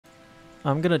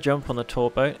I'm going to jump on the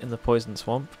tour boat in the poison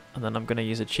swamp, and then I'm going to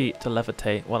use a cheat to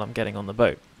levitate while I'm getting on the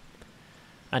boat.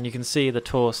 And you can see the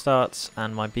tour starts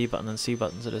and my B button and C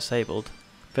buttons are disabled.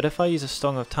 But if I use a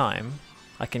Song of Time,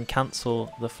 I can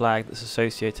cancel the flag that's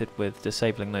associated with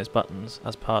disabling those buttons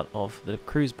as part of the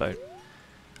cruise boat.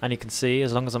 And you can see,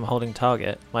 as long as I'm holding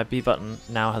target, my B button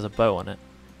now has a bow on it.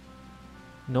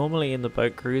 Normally in the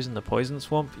boat cruise in the poison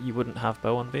swamp, you wouldn't have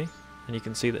bow on B. And you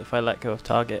can see that if I let go of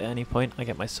target at any point, I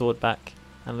get my sword back,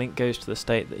 and Link goes to the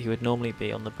state that he would normally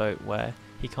be on the boat, where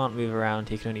he can't move around,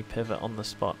 he can only pivot on the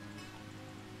spot.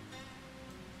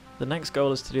 The next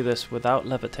goal is to do this without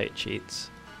levitate cheats,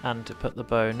 and to put the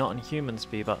bow not on Human's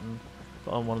B button,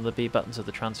 but on one of the B buttons of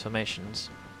the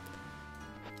transformations.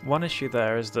 One issue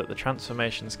there is that the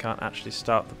transformations can't actually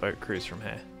start the boat cruise from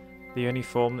here. The only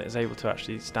form that is able to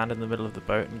actually stand in the middle of the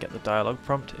boat and get the dialogue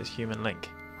prompt is Human Link.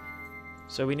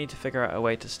 So we need to figure out a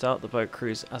way to start the boat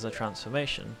cruise as a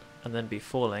transformation, and then be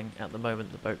falling at the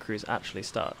moment the boat cruise actually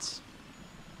starts.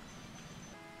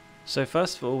 So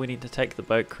first of all, we need to take the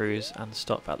boat cruise and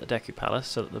stop at the Deku Palace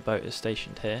so that the boat is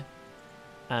stationed here.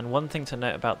 And one thing to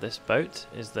note about this boat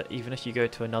is that even if you go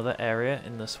to another area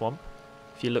in the swamp,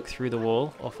 if you look through the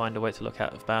wall or find a way to look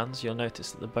out of bounds, you'll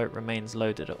notice that the boat remains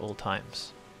loaded at all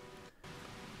times.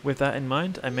 With that in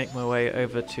mind, I make my way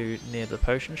over to near the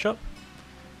potion shop,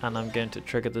 and I'm going to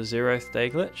trigger the 0th day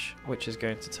glitch, which is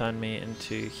going to turn me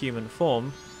into human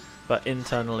form, but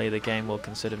internally the game will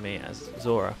consider me as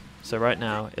Zora. So right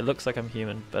now it looks like I'm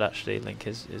human, but actually Link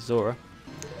is Zora.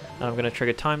 And I'm going to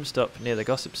trigger time stop near the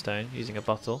gossip stone using a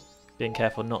bottle, being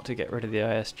careful not to get rid of the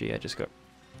ISG I just got.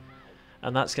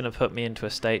 And that's going to put me into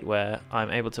a state where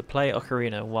I'm able to play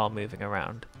Ocarina while moving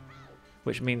around,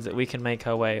 which means that we can make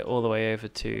our way all the way over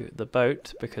to the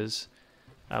boat, because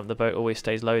the boat always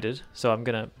stays loaded. So I'm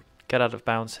going to get out of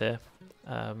bounds here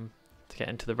to get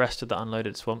into the rest of the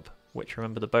unloaded swamp, which,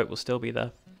 remember, the boat will still be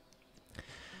there.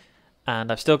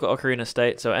 And I've still got Ocarina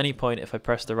State, so at any point if I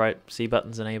press the right C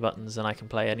buttons and A buttons, then I can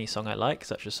play any song I like,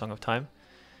 such as Song of Time.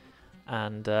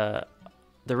 And the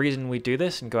reason we do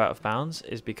this and go out of bounds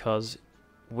is because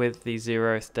with the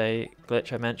 0th day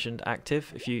glitch I mentioned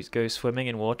active, if you go swimming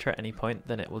in water at any point,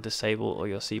 then it will disable all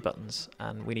your C buttons,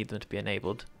 and we need them to be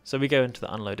enabled. So we go into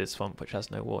the unloaded swamp, which has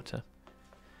no water.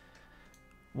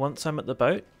 Once I'm at the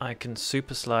boat, I can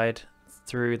super slide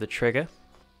through the trigger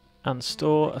and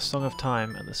store a Song of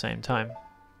Time at the same time.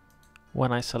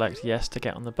 When I select yes to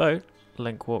get on the boat,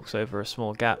 Link walks over a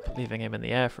small gap, leaving him in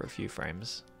the air for a few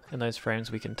frames. In those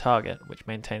frames we can target, which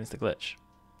maintains the glitch.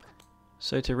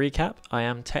 So to recap, I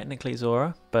am technically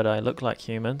Zora, but I look like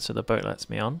human, so the boat lets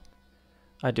me on.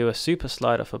 I do a super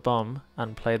slide off a bomb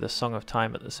and play the Song of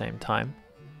Time at the same time.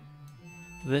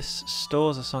 This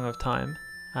stores a Song of Time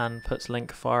and puts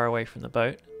Link far away from the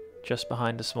boat, just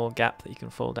behind a small gap that you can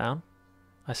fall down.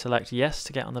 I select yes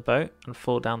to get on the boat and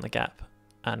fall down the gap,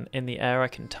 and in the air I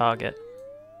can target.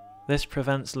 This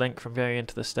prevents Link from going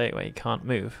into the state where he can't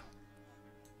move.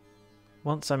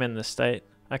 Once I'm in this state,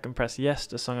 I can press yes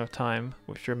to Song of Time,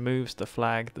 which removes the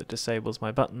flag that disables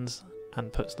my buttons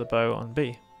and puts the bow on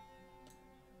B.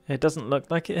 It doesn't look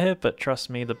like it here, but trust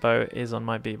me, the bow is on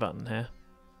my B button here.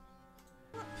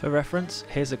 For reference,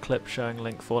 here's a clip showing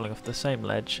Link falling off the same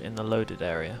ledge in the loaded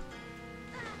area.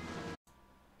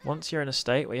 Once you're in a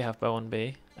state where you have bow on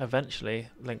B, eventually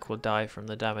Link will die from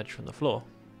the damage from the floor.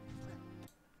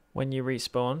 When you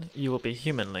respawn, you will be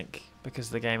human Link,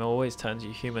 because the game always turns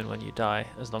you human when you die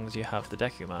as long as you have the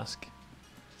Deku mask.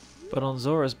 But on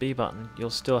Zora's B button,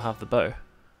 you'll still have the bow.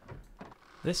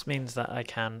 This means that I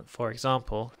can, for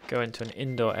example, go into an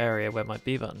indoor area where my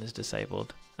B button is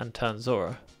disabled and turn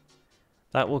Zora.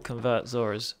 That will convert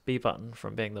Zora's B button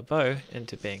from being the bow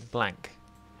into being blank,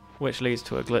 which leads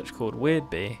to a glitch called Weird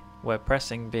B, where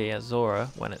pressing B as Zora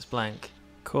when it's blank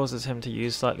causes him to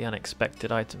use slightly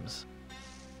unexpected items.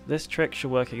 This trick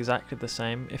should work exactly the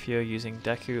same if you're using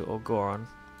Deku or Goron.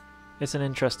 It's an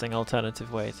interesting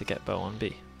alternative way to get bow on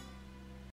B.